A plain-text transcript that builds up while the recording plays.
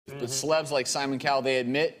But celebs like Simon Cowell, they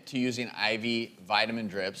admit to using IV vitamin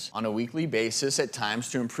drips on a weekly basis at times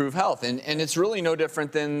to improve health. And it's really no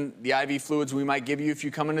different than the IV fluids we might give you if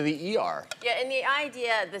you come into the ER. Yeah, and the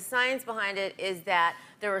idea, the science behind it is that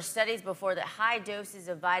there were studies before that high doses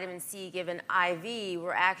of vitamin C given IV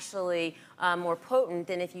were actually more potent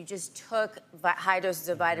than if you just took high doses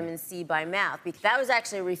of vitamin C by mouth. That was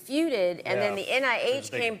actually refuted, and then the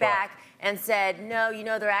NIH came back and said, no, you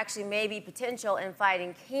know, there actually may be potential in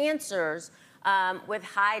fighting cancers with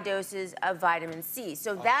high doses of vitamin C.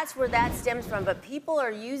 So that's where that stems from. But people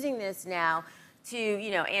are using this now to,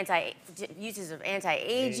 you know, uses of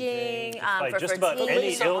anti-aging, for just about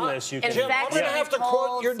any illness you can. Jim, I'm going to have to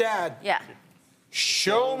quote your dad. Yeah.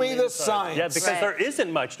 Show me the science. Yeah, because there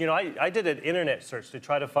isn't much. You know, I did an internet search to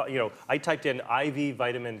try to find, you know, I typed in IV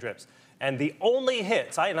vitamin drips. And the only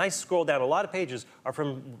hits, I scrolled down a lot of pages, are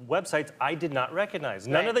from websites I did not recognize.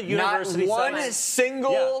 None of the university Not one sites.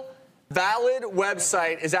 single valid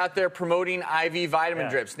website is out there promoting IV vitamin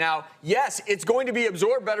drips. Now, yes, it's going to be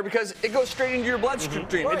absorbed better because it goes straight into your bloodstream.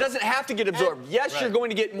 It doesn't have to get absorbed. Yes, you're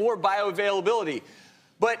going to get more bioavailability.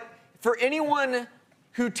 But for anyone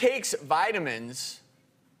who takes vitamins,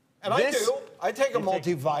 and I do. I take a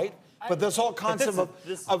multivite, but this whole concept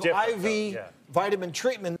of IV vitamin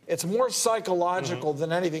treatment, it's more psychological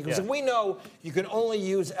than anything. Because we know you can only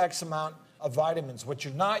use X amount of vitamins. What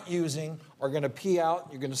you're not using are going to pee out.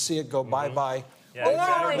 You're going to see it go bye-bye. Yeah,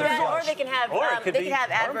 or they can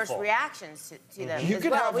have adverse reactions to them. You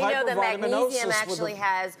can have we know that hypervitaminosis magnesium actually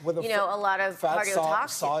has, you know, a lot of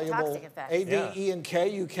cardiotoxic effects. A, D, E, and K,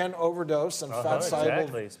 you can overdose, and fat-soluble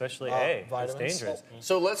exactly, especially A. It's dangerous.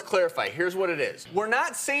 So let's clarify. Here's what it is. We're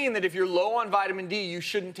not saying that if you're low on vitamin D, you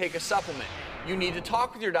shouldn't take a supplement. You need to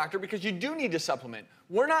talk with your doctor because you do need to supplement.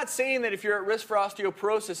 We're not saying that if you're at risk for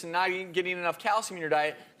osteoporosis and not getting enough calcium in your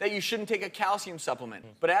diet, that you shouldn't take a calcium supplement.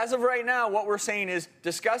 But as of right now, what we're saying is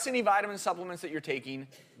discuss any vitamin supplements that you're taking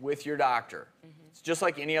with your doctor. It's just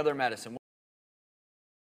like any other medicine.